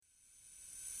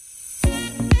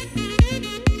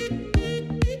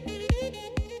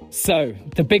So,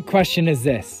 the big question is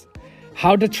this.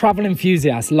 How do travel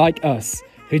enthusiasts like us,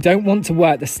 who don't want to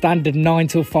work the standard 9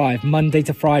 till 5, Monday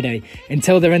to Friday,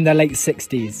 until they're in their late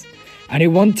 60s, and who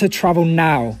want to travel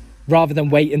now rather than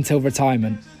wait until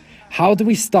retirement, how do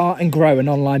we start and grow an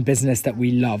online business that we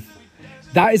love?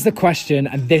 That is the question,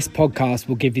 and this podcast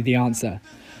will give you the answer.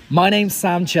 My name's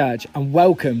Sam Church, and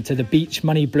welcome to the Beach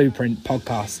Money Blueprint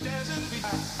podcast.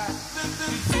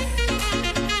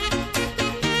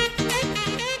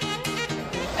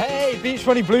 Hey, Beach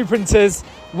Money Blueprinters.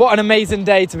 What an amazing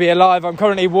day to be alive. I'm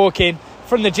currently walking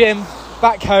from the gym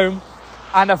back home,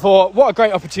 and I thought, what a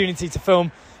great opportunity to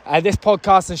film this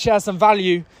podcast and share some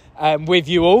value with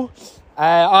you all.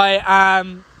 I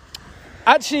am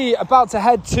actually about to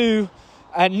head to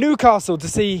Newcastle to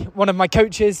see one of my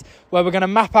coaches, where we're going to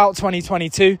map out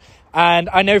 2022, and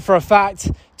I know for a fact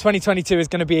 2022 is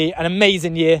going to be an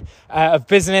amazing year of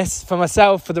business for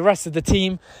myself, for the rest of the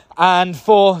team, and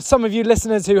for some of you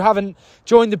listeners who haven't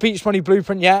joined the Beach Money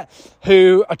Blueprint yet,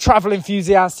 who are travel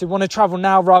enthusiasts, who want to travel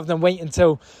now rather than wait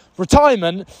until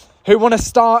retirement, who want to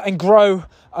start and grow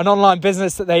an online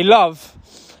business that they love.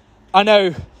 I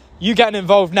know you getting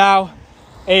involved now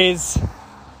is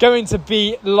going to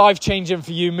be life-changing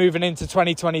for you moving into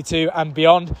 2022 and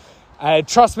beyond.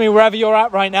 Trust me, wherever you're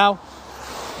at right now,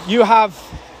 you have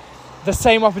the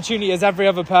same opportunity as every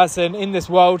other person in this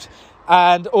world,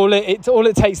 and all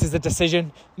it takes is a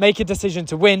decision. Make a decision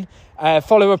to win,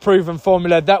 follow a proven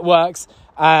formula that works,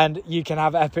 and you can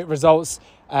have epic results.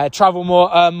 Travel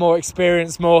more, earn more,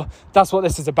 experience more. That's what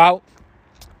this is about.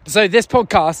 So this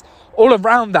podcast, all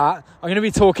around that, I'm going to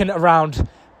be talking around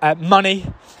money,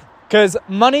 because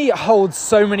money holds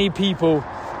so many people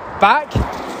back.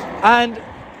 And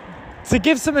to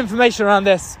give some information around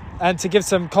this and to give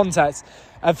some context,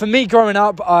 for me growing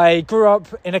up, I grew up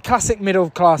in a classic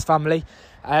middle-class family.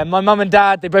 My mum and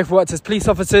dad, they both worked as police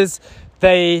officers.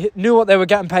 They knew what they were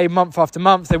getting paid month after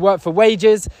month. They worked for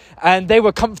wages and they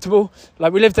were comfortable.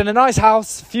 Like, we lived in a nice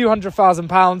house, a few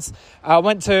 £100,000.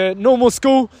 Went to normal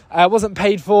school, wasn't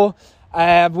paid for.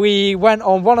 We went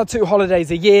on 1 or 2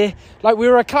 holidays a year. Like, we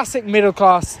were a classic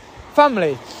middle-class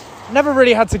family. Never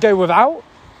really had to go without.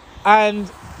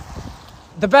 And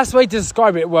the best way to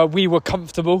describe it were we were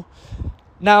comfortable.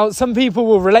 Now, some people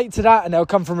will relate to that and they'll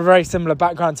come from a very similar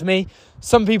background to me.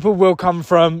 Some people will come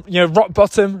from, rock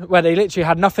bottom, where they literally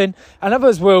had nothing. And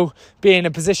others will be in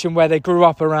a position where they grew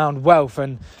up around wealth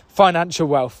and financial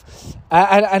wealth.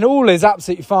 And all is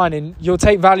absolutely fine, and you'll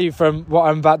take value from what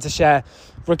I'm about to share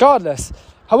regardless.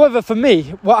 However, for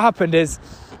me, what happened is,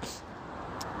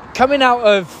 coming out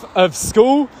of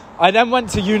school, I then went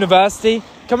to university.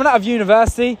 Coming out of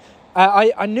university,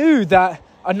 I knew that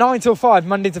a 9 till 5,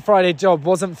 Monday to Friday job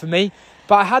wasn't for me,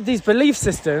 but I had these belief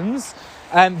systems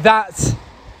that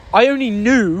I only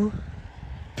knew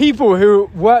people who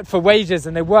worked for wages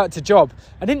and they worked a job.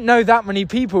 I didn't know that many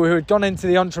people who had gone into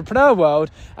the entrepreneur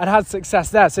world and had success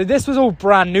there. So this was all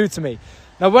brand new to me.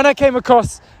 Now, when I came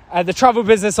across the travel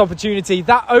business opportunity,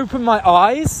 that opened my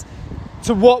eyes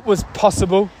to what was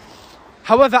possible.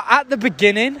 However, at the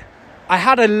beginning, I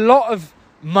had a lot of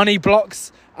money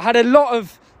blocks. I had a lot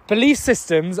of belief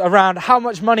systems around how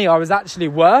much money I was actually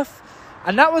worth,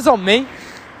 and that was on me.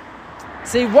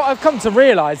 See, what I've come to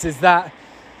realize is that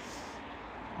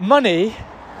money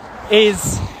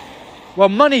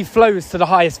flows to the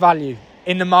highest value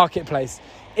in the marketplace.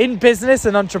 In business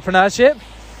and entrepreneurship,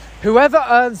 whoever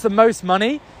earns the most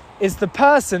money is the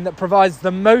person that provides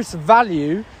the most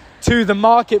value to the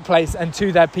marketplace and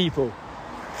to their people.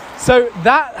 So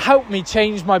that helped me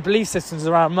change my belief systems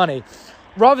around money.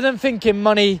 Rather than thinking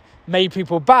money made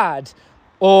people bad,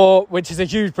 which is a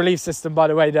huge belief system, by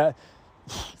the way, that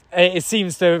it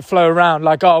seems to flow around,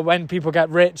 like, when people get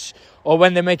rich or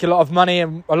when they make a lot of money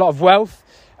and a lot of wealth,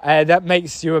 that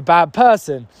makes you a bad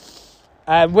person,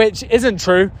 which isn't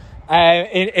true.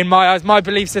 In my eyes, my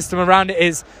belief system around it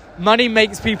is money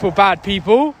makes people bad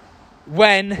people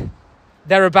when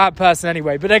they're a bad person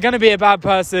anyway, but they're going to be a bad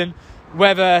person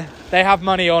whether they have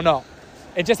money or not.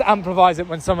 It just amplifies it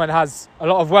when someone has a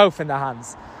lot of wealth in their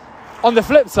hands. On the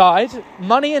flip side,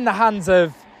 money in the hands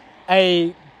of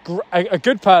a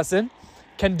good person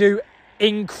can do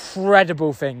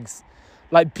incredible things,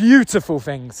 like beautiful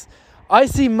things. I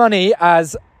see money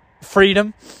as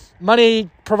freedom. Money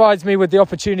provides me with the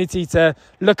opportunity to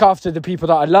look after the people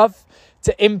that I love,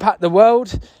 to impact the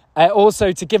world,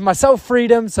 also to give myself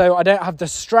freedom so I don't have the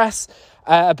stress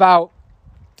about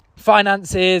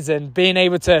finances and being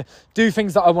able to do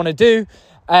things that I want to do.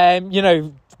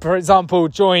 For example,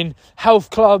 join health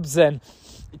clubs and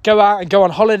go out and go on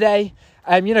holiday.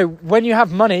 when you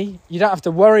have money, you don't have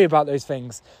to worry about those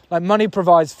things. Like, money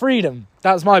provides freedom.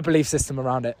 That's my belief system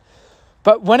around it.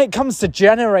 But when it comes to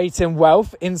generating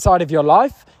wealth inside of your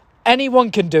life,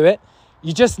 anyone can do it.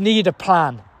 You just need a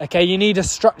plan, okay? You need a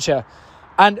structure.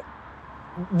 And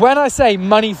when I say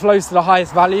money flows to the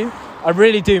highest value, I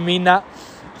really do mean that.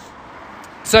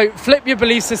 So flip your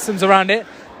belief systems around it.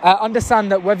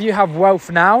 Understand that whether you have wealth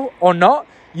now or not,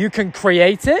 you can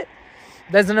create it.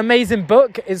 There's an amazing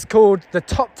book. It's called The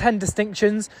Top 10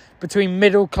 Distinctions Between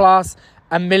Middle Class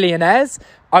and Millionaires.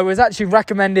 I was actually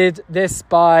recommended this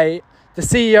by the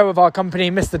CEO of our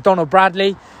company, Mr. Donald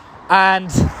Bradley,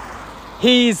 and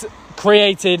he's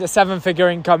created a 7-figure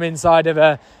income inside of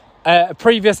a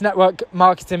previous network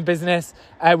marketing business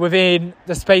within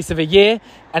the space of a year.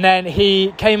 And then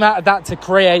he came out of that to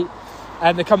create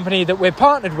the company that we're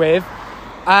partnered with.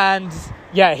 And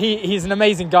yeah, he's an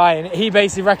amazing guy. And he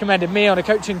basically recommended me on a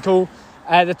coaching call,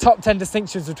 the top 10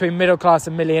 distinctions between middle class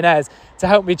and millionaires, to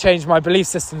help me change my belief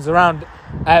systems around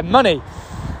money.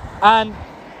 And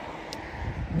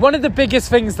one of the biggest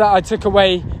things that I took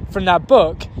away from that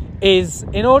book is,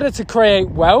 in order to create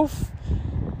wealth,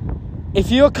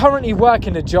 if you're currently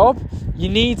working a job, you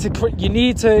need to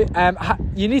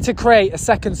create a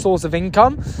second source of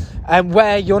income,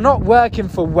 where you're not working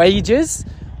for wages,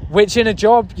 which in a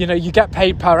job, you get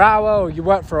paid per hour or you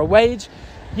work for a wage.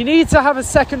 You need to have a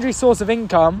secondary source of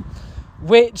income,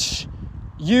 which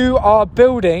you are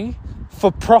building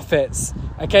for profits.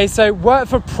 Okay, so work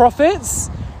for profits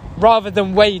rather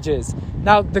than wages.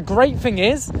 Now, the great thing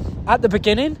is, at the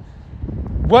beginning,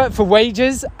 work for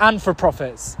wages and for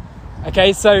profits.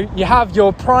 Okay, so you have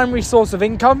your primary source of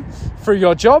income through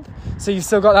your job, so you've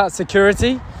still got that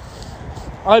security.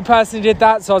 I personally did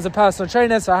that, so I was a personal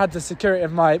trainer, so I had the security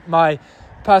of my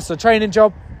personal training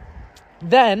job.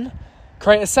 Then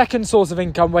create a second source of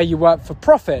income where you work for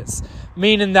profits,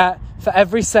 meaning that for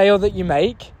every sale that you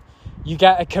make, you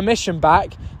get a commission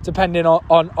back depending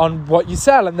on what you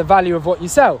sell and the value of what you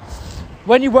sell.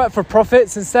 When you work for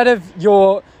profits, instead of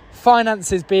your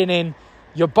finances being in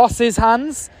your boss's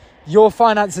hands, your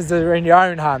finances are in your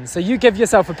own hands. So you give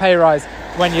yourself a pay rise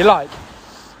when you like.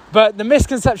 But the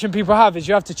misconception people have is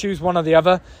you have to choose one or the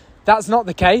other. That's not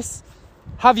the case.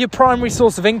 Have your primary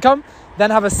source of income,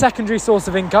 then have a secondary source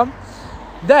of income.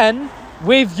 Then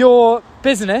with your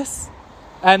business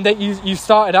that you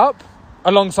started up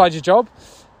alongside your job,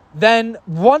 then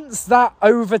once that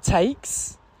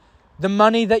overtakes the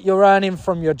money that you're earning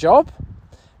from your job,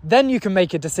 then you can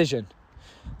make a decision.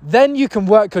 Then you can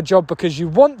work your job because you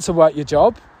want to work your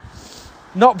job,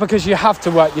 not because you have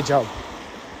to work your job.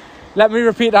 Let me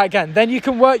repeat that again. Then you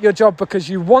can work your job because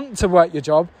you want to work your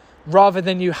job rather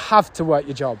than you have to work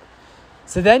your job.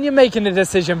 So then you're making a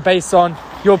decision based on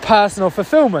your personal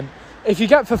fulfillment. If you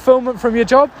get fulfillment from your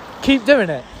job, keep doing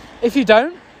it. If you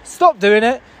don't, stop doing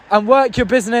it and work your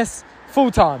business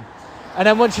full-time. And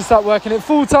then once you start working it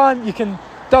full-time, you can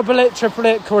double it, triple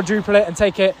it, quadruple it, and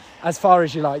take it as far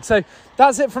as you like. So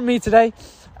that's it from me today.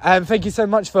 Thank you so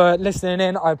much for listening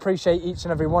in. I appreciate each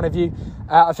and every one of you.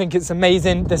 I think it's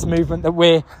amazing, this movement that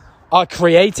we are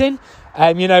creating.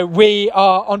 We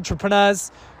are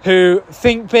entrepreneurs who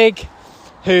think big,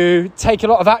 who take a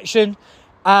lot of action,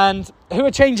 and who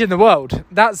are changing the world.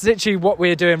 That's literally what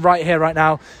we're doing right here, right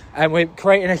now. And we're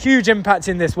creating a huge impact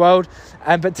in this world.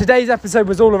 But today's episode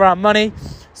was all around money.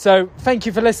 So thank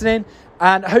you for listening.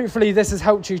 And hopefully this has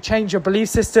helped you change your belief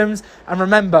systems. And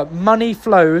remember, money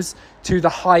flows to the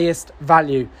highest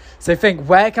value. So think,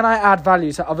 where can I add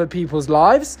value to other people's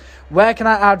lives? Where can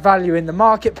I add value in the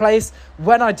marketplace?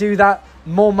 When I do that,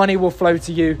 more money will flow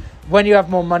to you. When you have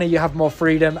more money, you have more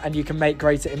freedom, and you can make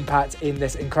greater impact in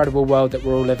this incredible world that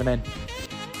we're all living in.